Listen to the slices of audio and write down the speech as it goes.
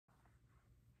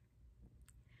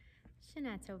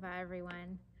Shana Tova,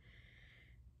 everyone.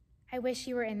 I wish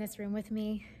you were in this room with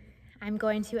me. I'm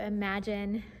going to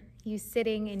imagine you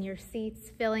sitting in your seats,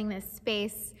 filling this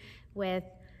space with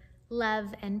love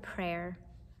and prayer.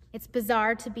 It's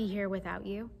bizarre to be here without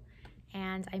you,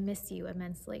 and I miss you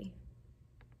immensely.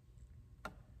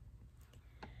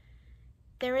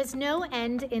 There is no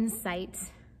end in sight,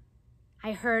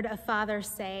 I heard a father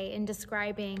say in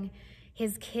describing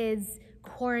his kids'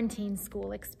 quarantine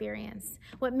school experience.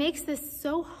 What makes this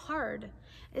so hard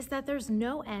is that there's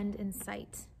no end in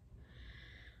sight.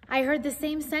 I heard the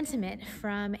same sentiment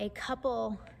from a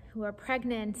couple who are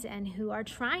pregnant and who are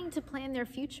trying to plan their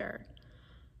future,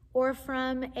 or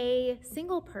from a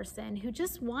single person who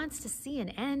just wants to see an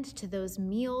end to those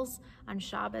meals on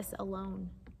Shabbos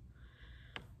alone,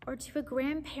 or to a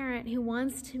grandparent who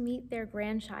wants to meet their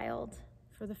grandchild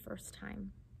for the first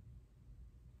time.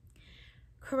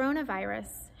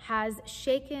 Coronavirus has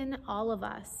shaken all of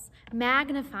us,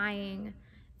 magnifying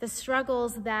the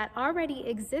struggles that already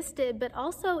existed, but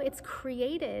also it's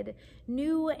created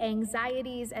new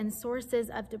anxieties and sources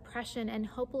of depression and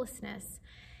hopelessness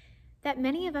that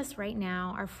many of us right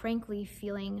now are frankly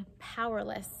feeling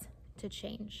powerless to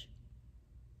change.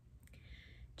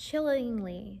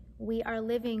 Chillingly, we are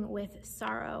living with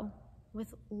sorrow,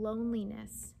 with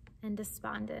loneliness and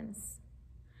despondence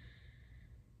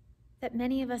that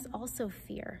many of us also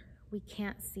fear we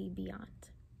can't see beyond.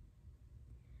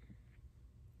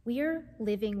 We are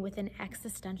living with an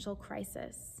existential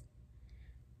crisis.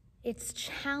 It's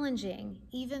challenging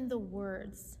even the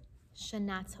words,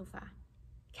 Shana Tova.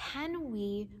 Can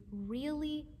we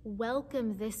really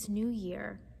welcome this new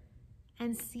year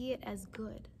and see it as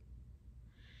good?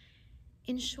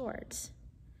 In short,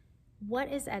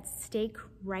 what is at stake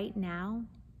right now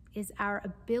is our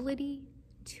ability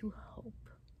to hope.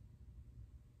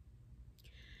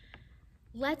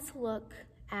 Let's look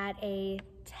at a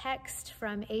text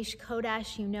from Eish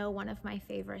Kodesh, one of my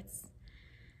favorites.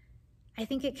 I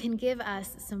think it can give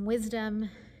us some wisdom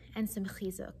and some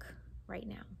chizuk right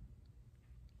now.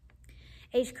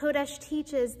 Eish Kodesh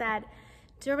teaches that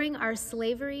during our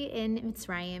slavery in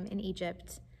Mitzrayim, in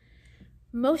Egypt,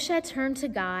 Moshe turned to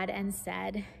God and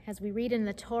said, as we read in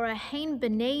the Torah, Hein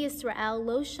b'nei Yisrael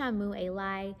lo shamu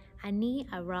elai, ani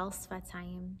aral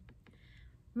svatayim.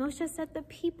 Moshe said, the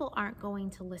people aren't going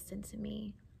to listen to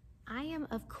me. I am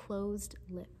of closed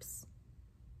lips.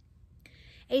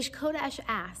 Eish Kodesh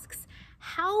asks,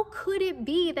 how could it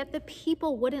be that the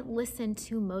people wouldn't listen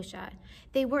to Moshe?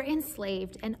 They were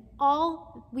enslaved, and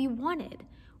all we wanted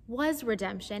was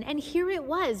redemption, and here it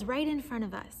was right in front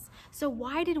of us. So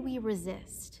why did we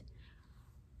resist?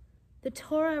 The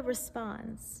Torah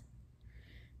responds,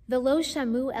 V'lo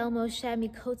shamu el Moshe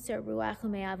mikotzer ruach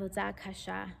u'me'avodah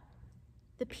kasha.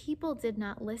 The people did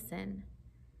not listen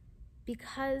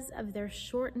because of their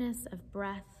shortness of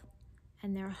breath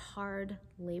and their hard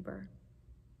labor.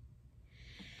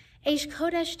 Eish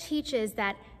Kodesh teaches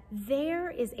that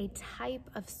there is a type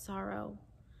of sorrow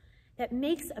that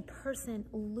makes a person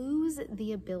lose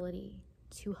the ability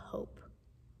to hope.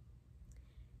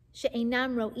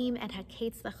 She'einam ro'im et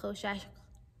haketz l'choshech,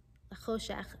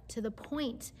 to the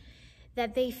point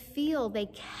that they feel they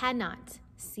cannot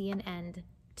see an end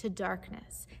to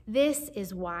darkness. This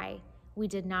is why we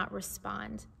did not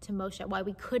respond to Moshe, why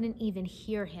we couldn't even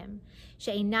hear him.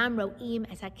 She'einam ro'im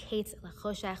et haketz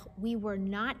l'choshech, we were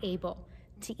not able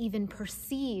to even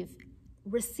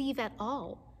receive at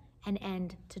all an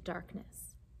end to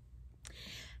darkness.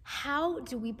 How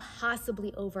do we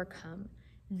possibly overcome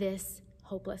this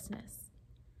hopelessness?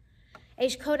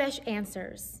 Eish Kodesh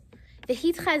answers,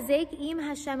 V'hitchazek im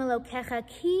Hashem Elokecha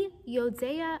ki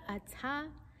yodea ata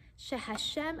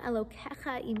sheHashem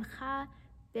Elokecha imcha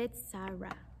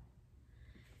betzara.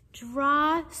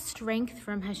 Draw strength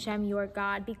from Hashem, your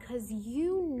God, because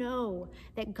you know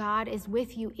that God is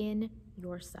with you in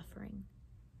your suffering.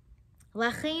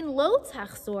 Lachein lo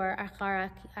tachzor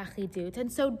achar achidut,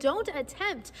 and so don't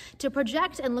attempt to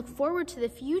project and look forward to the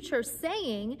future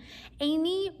saying,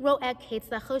 Eini ro'ek ketz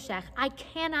lachoshech, I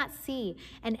cannot see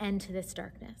an end to this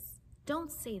darkness.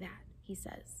 Don't say that, he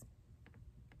says.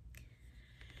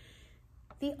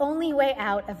 The only way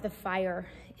out of the fire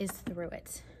is through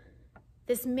it.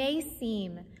 This may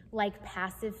seem like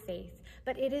passive faith,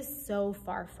 but it is so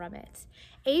far from it.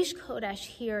 Eish Kodesh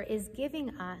here is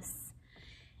giving us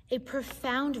a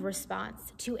profound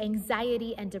response to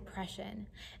anxiety and depression,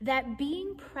 that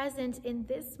being present in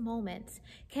this moment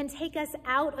can take us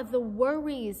out of the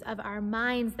worries of our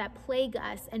minds that plague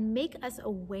us and make us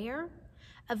aware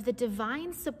of the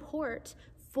divine support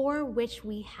for which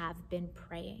we have been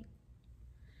praying.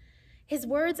 His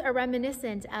words are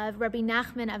reminiscent of Rabbi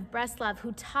Nachman of Breslov,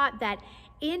 who taught that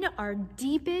in our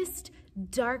deepest,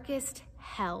 darkest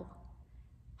hell,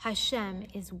 Hashem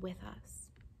is with us.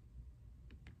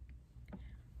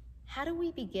 How do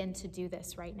we begin to do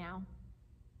this right now?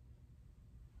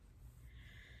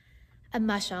 A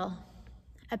mashal,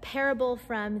 a parable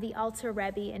from the Alter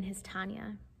Rebbe in his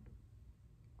Tanya.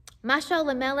 Mashal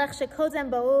lemelech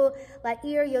shekodem bo'u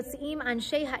la'ir yotzeim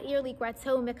anshei ha'ir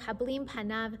likrato mekablim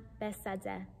panav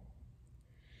besadeh.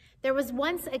 There was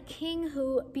once a king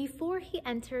who, before he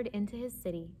entered into his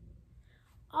city,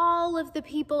 all of the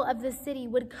people of the city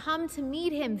would come to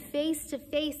meet him face to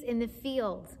face in the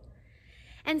field.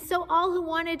 And so all who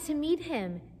wanted to meet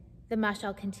him, the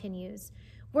mashal continues,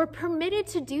 were permitted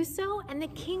to do so, and the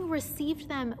king received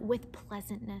them with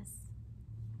pleasantness.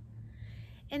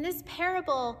 In this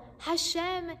parable,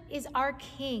 Hashem is our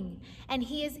king, and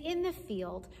he is in the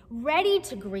field, ready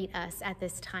to greet us at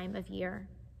this time of year.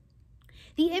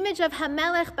 The image of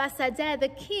Hamelech Basadeh, the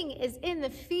king, is in the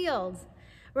field,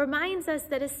 reminds us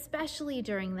that especially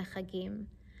during the Chagim,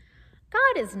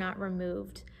 God is not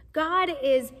removed. God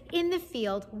is in the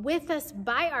field with us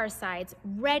by our sides,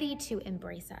 ready to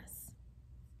embrace us.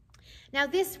 Now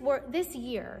this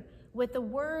year, with the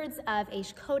words of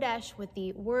Eish Kodesh, with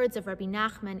the words of Rabbi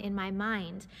Nachman in my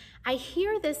mind, I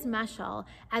hear this mashal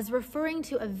as referring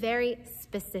to a very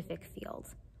specific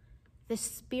field, the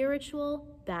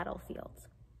spiritual battlefield.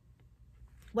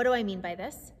 What do I mean by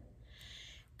this?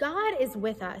 God is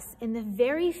with us in the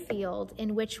very field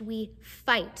in which we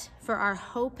fight for our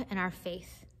hope and our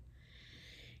faith.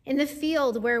 In the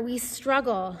field where we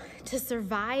struggle to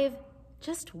survive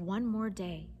just one more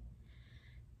day.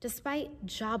 Despite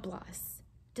job loss,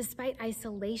 despite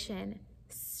isolation,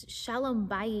 shalom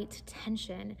bayit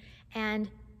tension,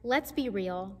 and let's be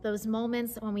real, those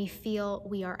moments when we feel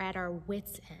we are at our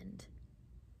wits' end.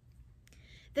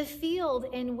 The field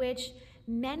in which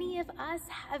many of us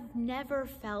have never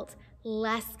felt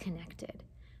less connected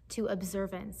to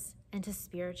observance and to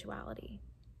spirituality.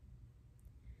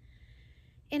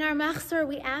 In our machzor,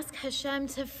 we ask Hashem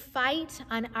to fight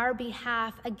on our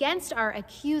behalf against our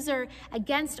accuser,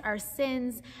 against our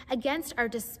sins, against our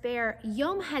despair.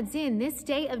 Yom Hadin, this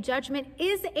day of judgment,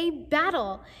 is a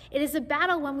battle. It is a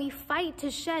battle when we fight to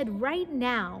shed right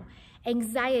now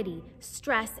anxiety,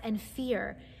 stress, and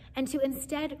fear, and to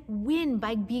instead win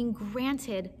by being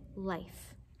granted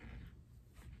life.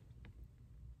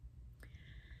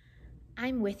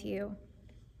 I'm with you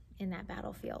in that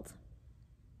battlefield,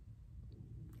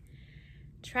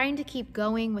 trying to keep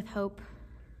going with hope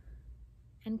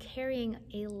and carrying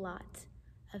a lot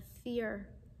of fear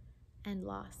and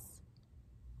loss.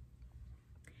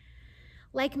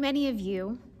 Like many of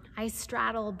you, I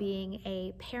straddle being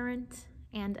a parent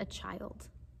and a child.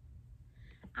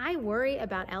 I worry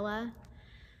about Ella,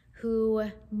 who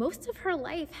most of her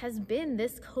life has been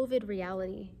this COVID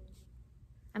reality.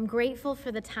 I'm grateful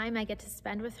for the time I get to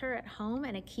spend with her at home,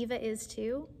 and Akiva is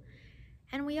too.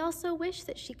 And we also wish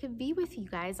that she could be with you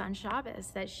guys on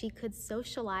Shabbos, that she could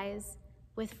socialize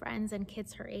with friends and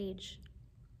kids her age.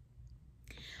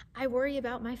 I worry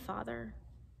about my father,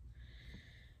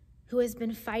 who has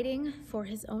been fighting for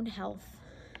his own health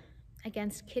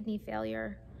against kidney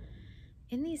failure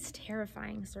in these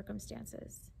terrifying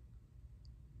circumstances.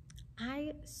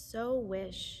 I so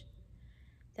wish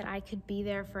that I could be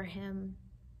there for him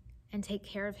and take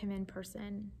care of him in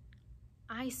person.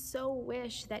 I so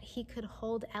wish that he could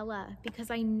hold Ella, because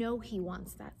I know he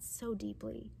wants that so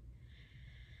deeply.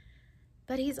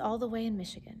 But he's all the way in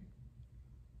Michigan.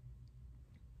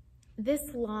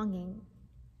 This longing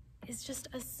is just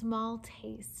a small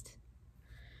taste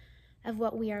of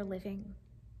what we are living.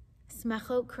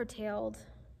 Smachot curtailed,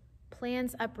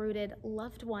 plans uprooted,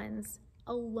 loved ones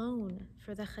alone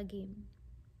for the Chagim.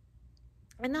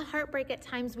 And the heartbreak at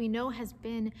times we know has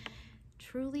been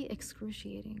truly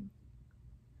excruciating.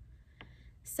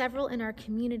 Several in our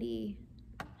community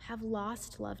have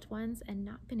lost loved ones and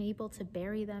not been able to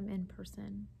bury them in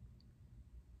person.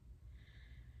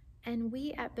 And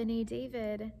we at B'nai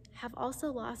David have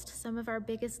also lost some of our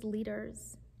biggest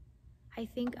leaders. I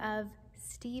think of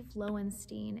Steve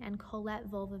Lowenstein and Colette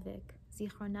Volvovic,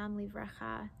 Zichronam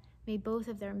Livracha. May both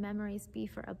of their memories be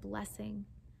for a blessing.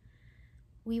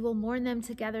 We will mourn them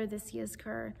together this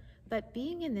Yizkor, but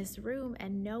being in this room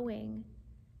and knowing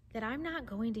that I'm not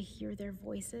going to hear their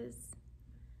voices,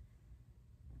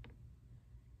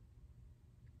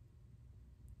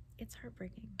 it's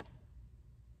heartbreaking.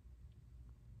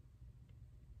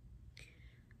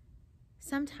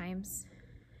 Sometimes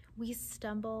we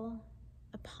stumble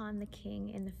upon the king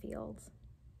in the field.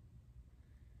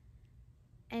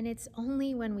 And it's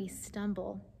only when we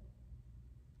stumble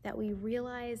that we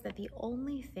realize that the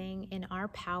only thing in our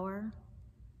power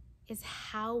is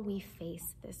how we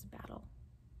face this battle.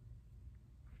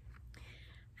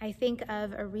 I think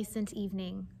of a recent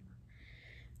evening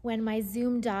when my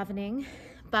Zoom davening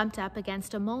bumped up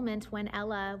against a moment when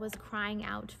Ella was crying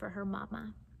out for her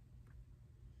mama.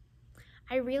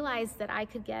 I realized that I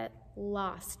could get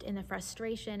lost in the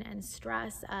frustration and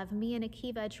stress of me and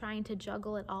Akiva trying to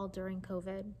juggle it all during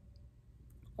COVID.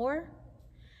 Or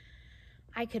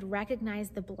I could recognize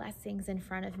the blessings in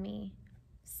front of me,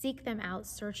 seek them out,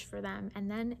 search for them, and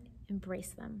then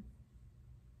embrace them.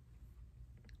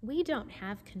 We don't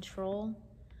have control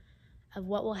of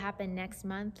what will happen next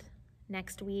month,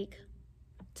 next week,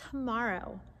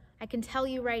 tomorrow. I can tell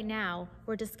you right now,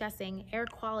 we're discussing air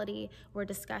quality, we're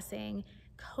discussing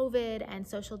COVID and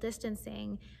social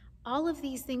distancing. All of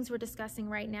these things we're discussing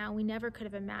right now, we never could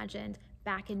have imagined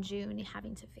back in June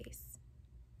having to face.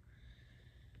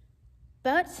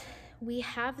 But we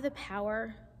have the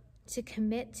power to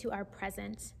commit to our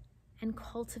present and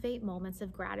cultivate moments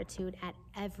of gratitude at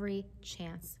every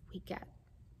chance we get.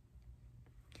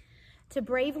 To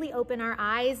bravely open our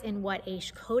eyes in what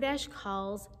Eish Kodesh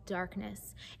calls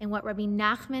darkness, in what Rabbi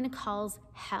Nachman calls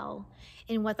hell,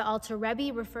 in what the Alter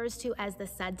Rebbe refers to as the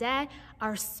Sadeh,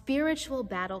 our spiritual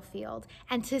battlefield,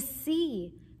 and to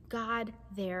see God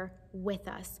there with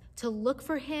us, to look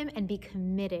for him and be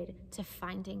committed to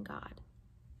finding God.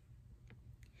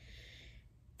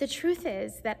 The truth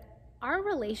is that our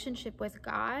relationship with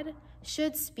God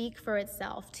should speak for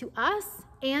itself to us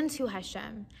and to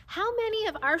Hashem. How many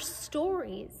of our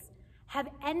stories have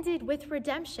ended with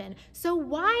redemption? So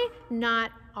why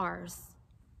not ours?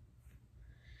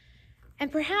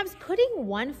 And perhaps putting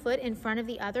one foot in front of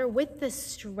the other with the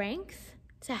strength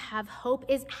to have hope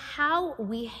is how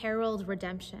we herald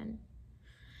redemption.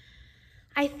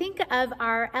 I think of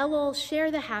our Elul Share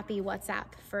the Happy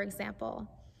WhatsApp, for example,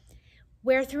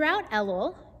 where throughout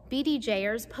Elul,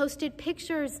 BDJers posted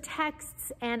pictures,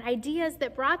 texts, and ideas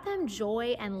that brought them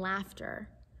joy and laughter.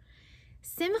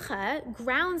 Simcha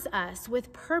grounds us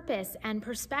with purpose and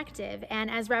perspective, and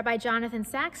as Rabbi Jonathan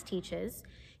Sachs teaches,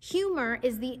 humor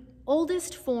is the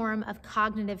oldest form of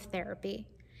cognitive therapy.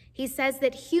 He says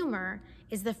that humor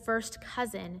is the first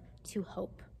cousin to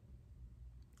hope.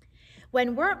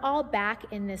 When we're all back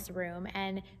in this room,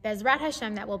 and Bezrat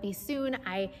Hashem, that will be soon,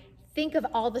 I think of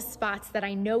all the spots that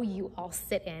I know you all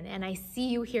sit in, and I see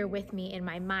you here with me in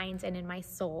my mind and in my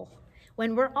soul.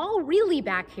 When we're all really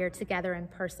back here together in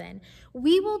person,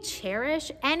 we will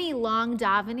cherish any long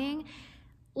davening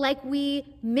like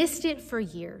we missed it for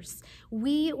years.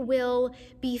 We will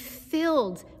be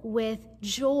filled with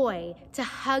joy to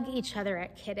hug each other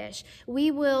at Kiddush.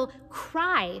 We will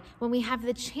cry when we have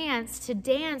the chance to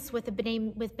dance with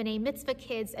B'nai Mitzvah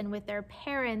kids and with their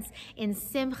parents in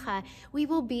Simcha. We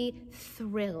will be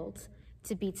thrilled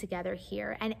to be together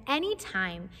here. And any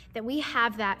time that we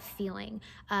have that feeling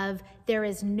of there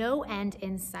is no end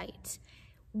in sight,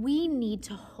 we need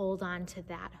to hold on to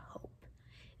that hope.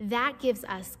 That gives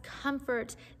us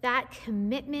comfort, that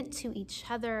commitment to each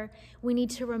other. We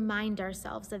need to remind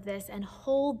ourselves of this and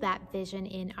hold that vision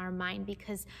in our mind,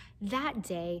 because that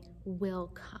day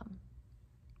will come.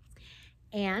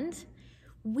 And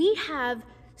we have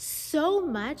so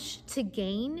much to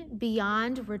gain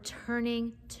beyond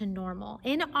returning to normal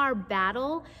in our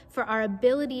battle for our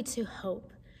ability to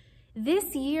hope.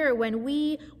 This year, when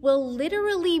we will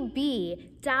literally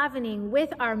be davening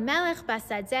with our Melech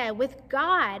Basadeh, with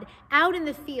God out in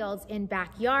the fields, in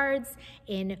backyards,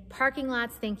 in parking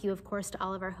lots. Thank you, of course, to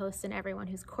all of our hosts and everyone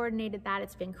who's coordinated that.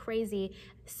 It's been crazy,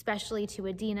 especially to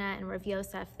Adina and Rav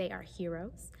Yosef. They are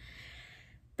heroes.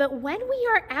 But when we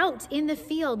are out in the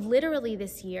field, literally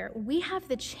this year, we have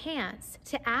the chance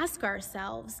to ask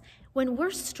ourselves, when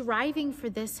we're striving for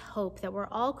this hope that we're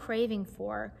all craving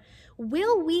for,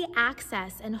 will we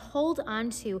access and hold on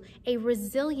to a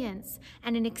resilience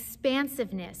and an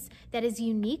expansiveness that is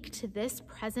unique to this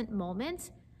present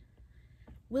moment?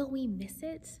 Will we miss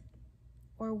it,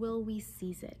 or will we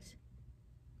seize it?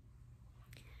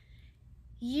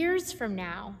 Years from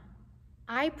now,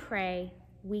 I pray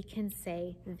we can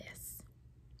say this.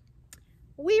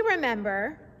 We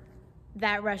remember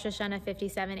that Rosh Hashanah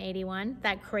 5781,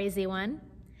 that crazy one.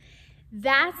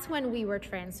 That's when we were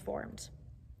transformed.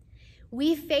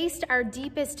 We faced our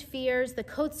deepest fears, the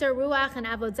Kotzer Ruach and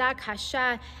Avodah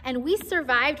Kasha, and we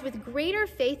survived with greater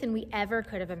faith than we ever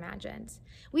could have imagined.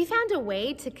 We found a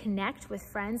way to connect with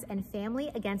friends and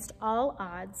family against all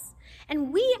odds,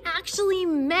 and we actually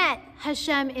met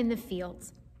Hashem in the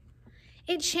field.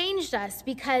 It changed us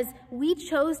because we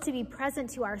chose to be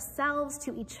present to ourselves,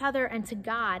 to each other, and to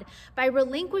God by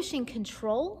relinquishing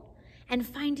control and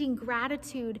finding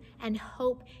gratitude and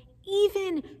hope,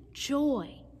 even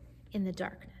joy in the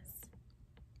darkness.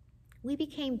 We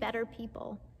became better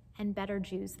people and better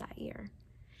Jews that year,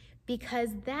 because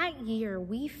that year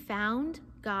we found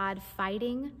God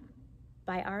fighting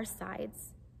by our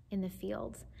sides in the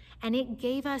field, and it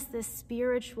gave us the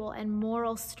spiritual and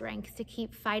moral strength to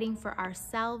keep fighting for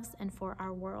ourselves and for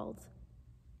our world.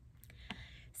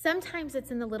 Sometimes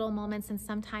it's in the little moments, and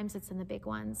sometimes it's in the big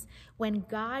ones, when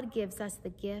God gives us the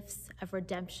gifts of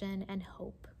redemption and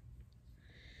hope.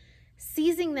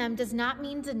 Seizing them does not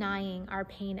mean denying our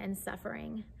pain and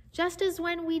suffering. Just as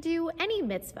when we do any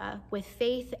mitzvah with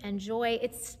faith and joy,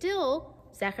 it's still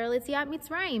Zecher L'Yetziat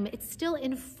Mitzrayim. It's still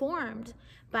informed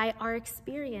by our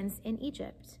experience in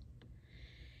Egypt.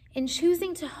 In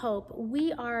choosing to hope,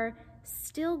 we are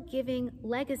still giving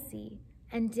legacy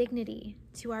and dignity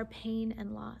to our pain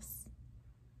and loss.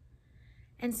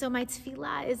 And so my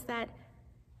tefillah is that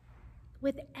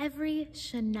with every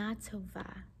Shana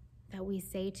Tova that we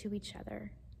say to each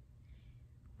other,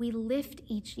 we lift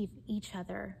each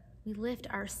other, we lift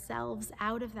ourselves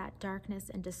out of that darkness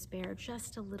and despair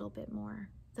just a little bit more.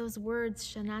 Those words,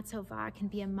 Shana Tova, can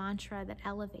be a mantra that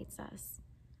elevates us,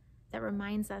 that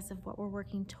reminds us of what we're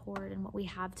working toward and what we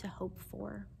have to hope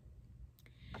for.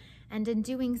 And in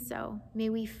doing so, may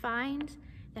we find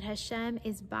that Hashem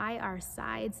is by our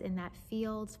sides in that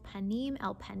field, panim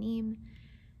el panim,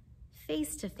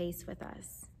 face to face with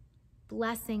us,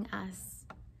 blessing us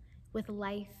with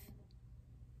life,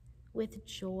 with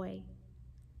joy,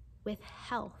 with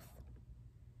health,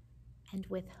 and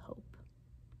with hope.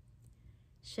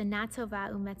 Shana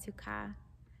Tova u'metuka.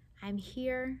 I'm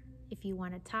here if you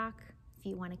want to talk, if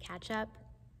you want to catch up.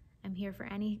 I'm here for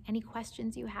any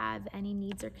questions you have, any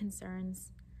needs or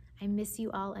concerns. I miss you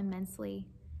all immensely,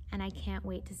 and I can't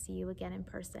wait to see you again in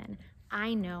person.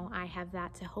 I know I have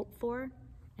that to hope for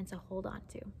and to hold on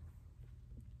to.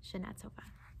 Shana Tova.